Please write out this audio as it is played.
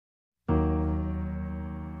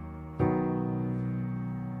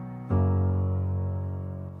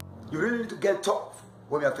You really need to get tough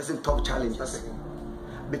when you are facing tough challenges.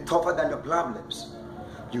 Be tougher than your problems.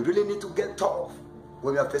 You really need to get tough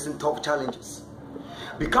when you are facing tough challenges.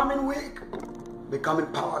 Becoming weak, becoming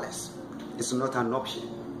powerless is not an option.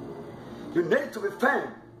 You need to be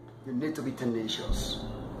firm. You need to be tenacious.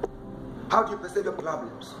 How do you perceive your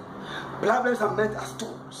problems? Problems are meant as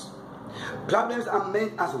tools. Problems are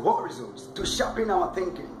meant as war results to sharpen our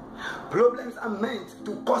thinking. Problems are meant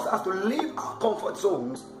to cause us to leave our comfort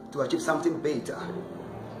zones to achieve something better.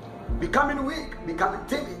 Becoming weak, becoming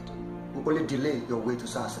timid will only delay your way to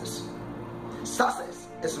success. Success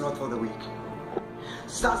is not for the weak.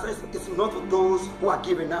 Success is not for those who are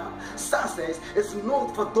giving up. Success is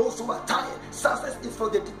not for those who are tired. Success is for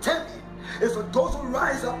the determined. It's for those who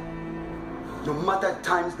rise up no matter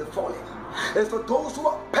times the falling. It's for those who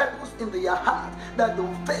have purpose in their heart that they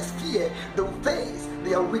will face fear, they will face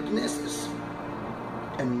their weaknesses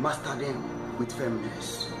and master them with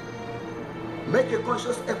firmness. Make a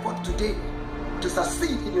conscious effort today to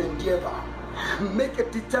succeed in your endeavor. Make a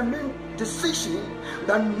determined decision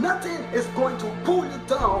that nothing is going to pull you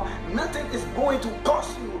down, nothing is going to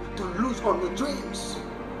cause you to lose on your dreams.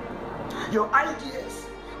 Your ideas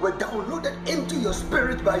were downloaded into your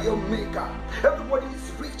spirit by your maker. Everybody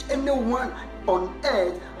is rich. Anyone on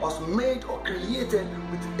earth was made or created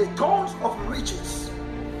with a tons of riches.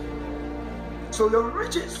 So your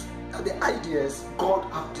riches are the ideas God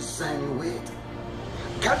has designed you with.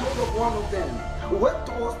 Get hold of one of them, work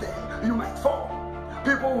towards them. You might fall,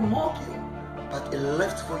 people will mock you, but it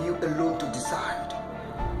left for you alone to decide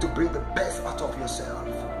to bring the best out of yourself.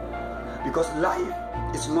 Because life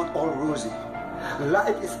is not all rosy.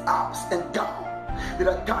 Life is ups and downs. There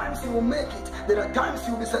are times you will make it. There are times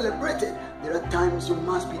you will be celebrated. There are times you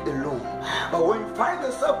must be alone. But when you find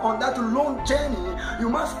yourself on that alone journey, you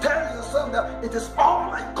must tell yourself that it is all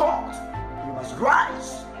like God. You must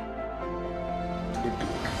rise to the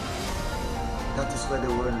peak. That is where the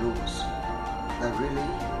world knows that really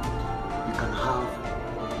you can have,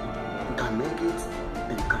 you can make it,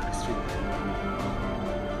 and you can be strong.